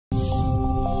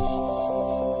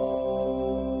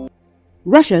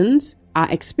Russians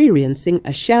are experiencing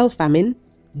a shell famine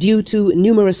due to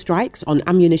numerous strikes on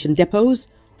ammunition depots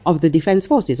of the defense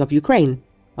forces of Ukraine.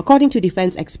 According to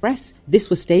Defense Express, this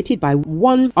was stated by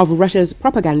one of Russia's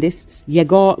propagandists,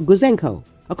 Yegor Guzenko.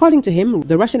 According to him,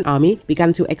 the Russian army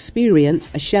began to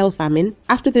experience a shell famine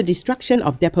after the destruction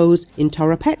of depots in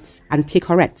Toropets and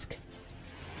Tikhoretsk.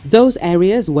 Those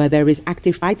areas where there is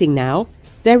active fighting now,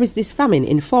 there is this famine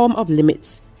in form of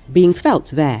limits being felt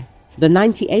there. The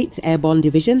 98th Airborne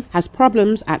Division has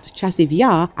problems at Chasiv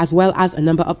Yar as well as a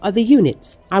number of other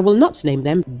units. I will not name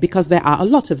them because there are a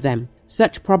lot of them.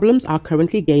 Such problems are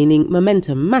currently gaining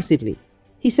momentum massively,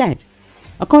 he said.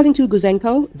 According to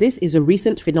Guzenko, this is a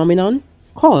recent phenomenon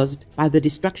caused by the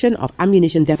destruction of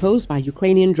ammunition depots by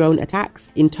Ukrainian drone attacks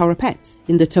in Toropets,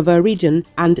 in the Tver region,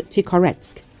 and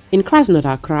Tikhoretsk, in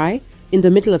Krasnodar Krai, in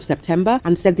the middle of September,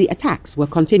 and said the attacks were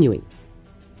continuing.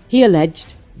 He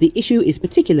alleged the issue is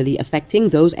particularly affecting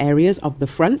those areas of the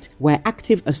front where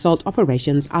active assault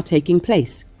operations are taking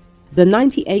place. The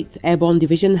 98th Airborne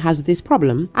Division has this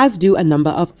problem, as do a number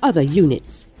of other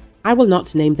units. I will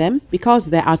not name them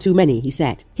because there are too many, he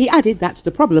said. He added that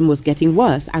the problem was getting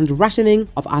worse and rationing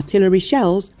of artillery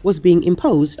shells was being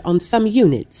imposed on some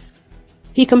units.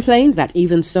 He complained that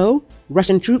even so,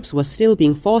 Russian troops were still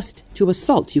being forced to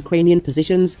assault Ukrainian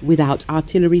positions without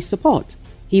artillery support.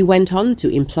 He went on to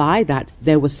imply that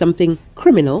there was something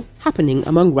criminal happening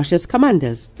among Russia's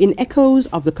commanders. In echoes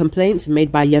of the complaints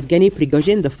made by Yevgeny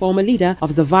Prigozhin, the former leader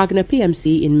of the Wagner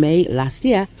PMC in May last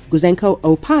year, Guzenko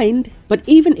opined, but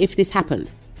even if this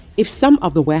happened, if some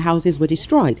of the warehouses were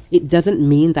destroyed, it doesn't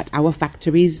mean that our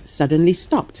factories suddenly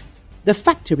stopped. The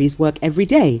factories work every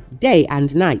day, day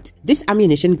and night. This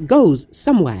ammunition goes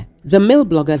somewhere. The mill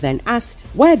blogger then asked,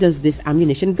 where does this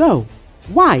ammunition go?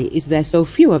 Why is there so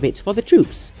few of it for the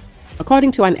troops?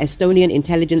 According to an Estonian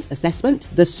intelligence assessment,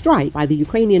 the strike by the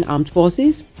Ukrainian armed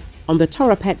forces on the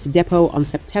Toropets depot on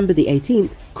September the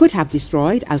 18th could have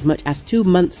destroyed as much as 2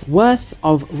 months' worth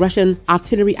of Russian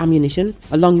artillery ammunition,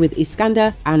 along with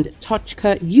Iskander and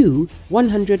Tochka U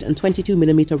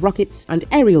 122mm rockets and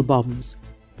aerial bombs.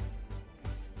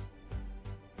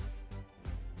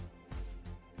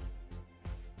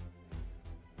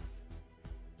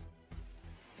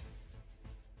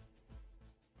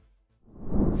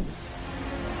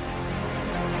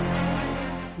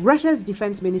 Russia's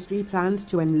defense ministry plans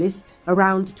to enlist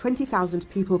around 20,000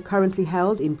 people currently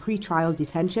held in pre-trial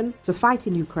detention to fight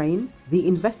in Ukraine, the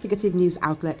investigative news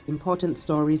outlet Important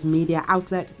Stories media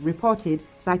outlet reported,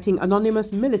 citing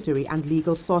anonymous military and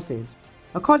legal sources.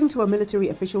 According to a military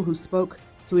official who spoke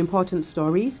to Important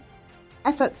Stories,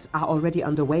 efforts are already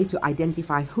underway to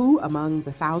identify who among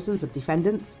the thousands of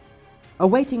defendants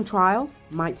awaiting trial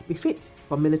might be fit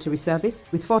for military service,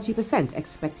 with 40%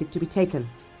 expected to be taken.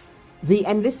 The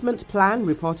enlistment plan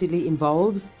reportedly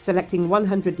involves selecting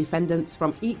 100 defendants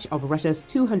from each of Russia's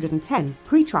 210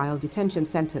 pre-trial detention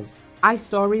centers.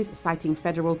 iStories, citing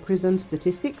federal prison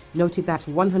statistics, noted that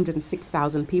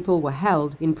 106,000 people were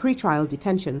held in pre-trial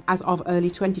detention as of early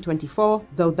 2024,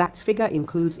 though that figure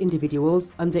includes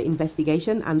individuals under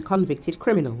investigation and convicted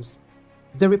criminals.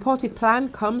 The reported plan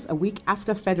comes a week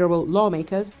after federal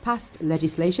lawmakers passed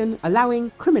legislation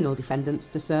allowing criminal defendants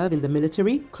to serve in the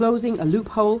military, closing a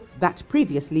loophole that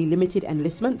previously limited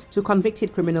enlistment to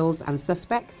convicted criminals and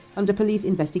suspects under police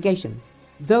investigation.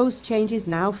 Those changes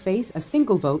now face a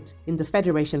single vote in the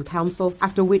Federation Council,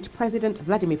 after which President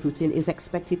Vladimir Putin is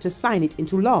expected to sign it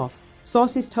into law.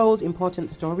 Sources told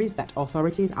Important Stories that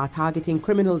authorities are targeting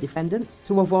criminal defendants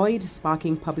to avoid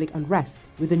sparking public unrest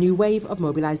with a new wave of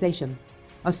mobilization.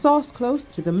 A source close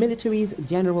to the military's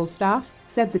general staff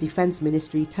said the defense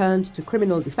ministry turned to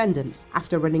criminal defendants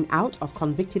after running out of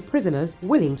convicted prisoners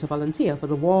willing to volunteer for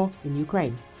the war in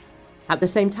Ukraine. At the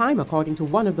same time, according to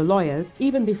one of the lawyers,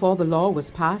 even before the law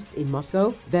was passed in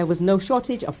Moscow, there was no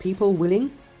shortage of people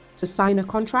willing to sign a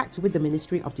contract with the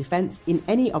Ministry of Defense in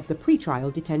any of the pre-trial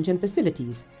detention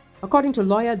facilities. According to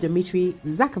lawyer Dmitry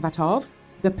Zakvatov,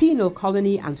 the Penal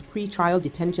Colony and Pre-Trial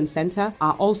Detention Center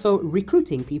are also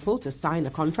recruiting people to sign a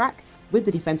contract with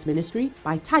the Defense Ministry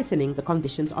by tightening the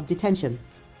conditions of detention.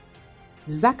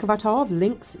 Zakvatov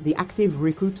links the active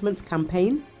recruitment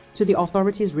campaign to the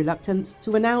authorities' reluctance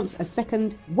to announce a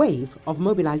second wave of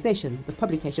mobilization, the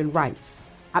publication writes.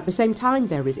 At the same time,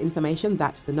 there is information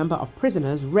that the number of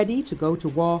prisoners ready to go to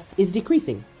war is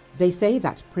decreasing. They say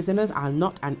that prisoners are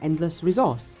not an endless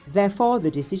resource. Therefore,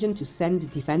 the decision to send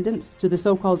defendants to the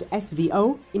so-called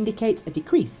SVO indicates a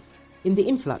decrease in the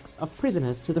influx of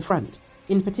prisoners to the front.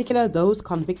 In particular, those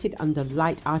convicted under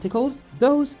light articles,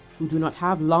 those who do not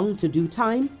have long to do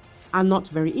time, are not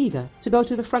very eager to go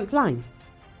to the front line.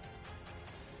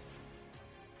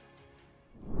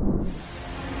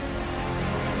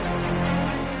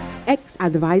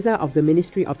 Ex-advisor of the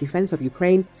Ministry of Defense of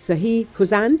Ukraine, Serhiy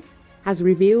Kuzan, has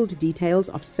revealed details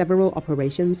of several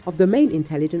operations of the main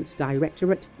intelligence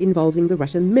directorate involving the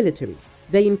Russian military.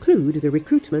 They include the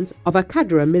recruitment of a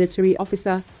cadre military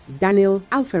officer, Danil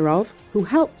Alferov, who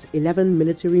helped 11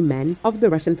 military men of the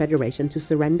Russian Federation to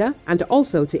surrender, and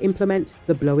also to implement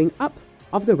the blowing up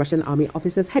of the Russian Army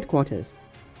officers' headquarters.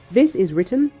 This is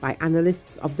written by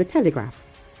analysts of The Telegraph.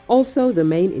 Also, the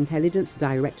main intelligence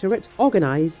directorate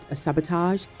organized a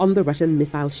sabotage on the Russian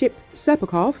missile ship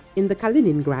Serpukhov in the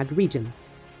Kaliningrad region.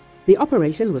 The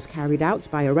operation was carried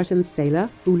out by a Russian sailor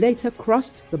who later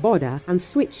crossed the border and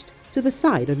switched to the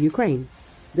side of Ukraine.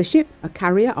 The ship, a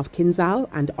carrier of Kinzhal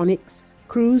and Onyx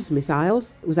cruise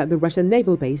missiles, was at the Russian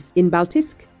naval base in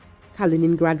Baltsk,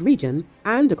 Kaliningrad region,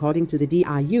 and according to the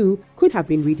DIU, could have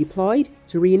been redeployed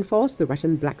to reinforce the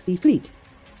Russian Black Sea Fleet.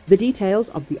 The details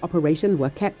of the operation were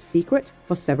kept secret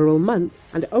for several months,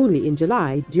 and only in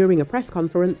July, during a press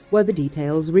conference, were the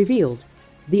details revealed.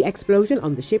 The explosion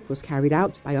on the ship was carried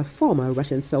out by a former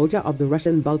Russian soldier of the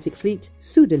Russian Baltic Fleet,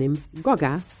 pseudonym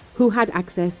Goga, who had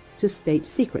access to state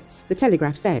secrets, The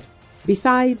Telegraph said.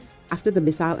 Besides, after the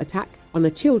missile attack on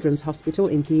a children's hospital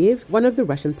in Kyiv, one of the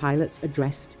Russian pilots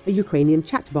addressed a Ukrainian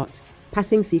chatbot,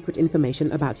 passing secret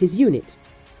information about his unit.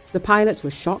 The pilot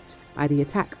was shocked by the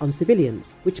attack on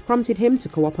civilians, which prompted him to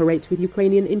cooperate with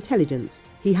Ukrainian intelligence.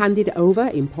 He handed over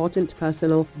important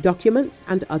personal documents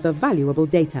and other valuable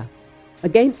data.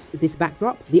 Against this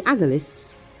backdrop, the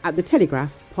analysts at The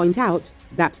Telegraph point out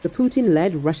that the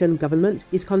Putin-led Russian government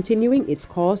is continuing its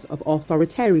course of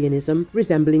authoritarianism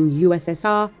resembling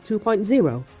USSR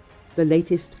 2.0. The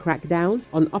latest crackdown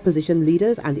on opposition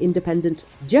leaders and independent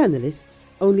journalists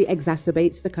only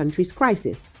exacerbates the country's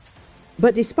crisis.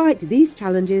 But despite these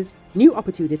challenges, new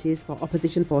opportunities for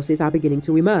opposition forces are beginning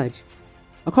to emerge.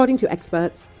 According to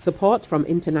experts, support from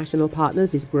international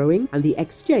partners is growing, and the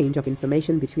exchange of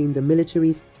information between the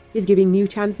militaries is giving new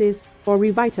chances for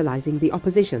revitalizing the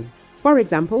opposition. For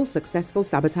example, successful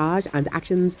sabotage and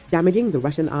actions damaging the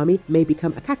Russian army may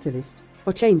become a catalyst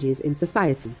for changes in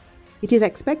society. It is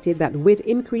expected that with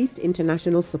increased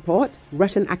international support,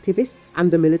 Russian activists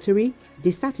and the military,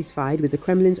 dissatisfied with the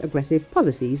Kremlin's aggressive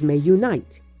policies, may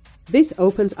unite. This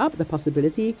opens up the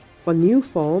possibility for new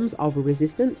forms of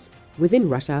resistance within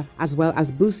Russia, as well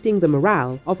as boosting the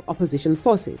morale of opposition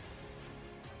forces.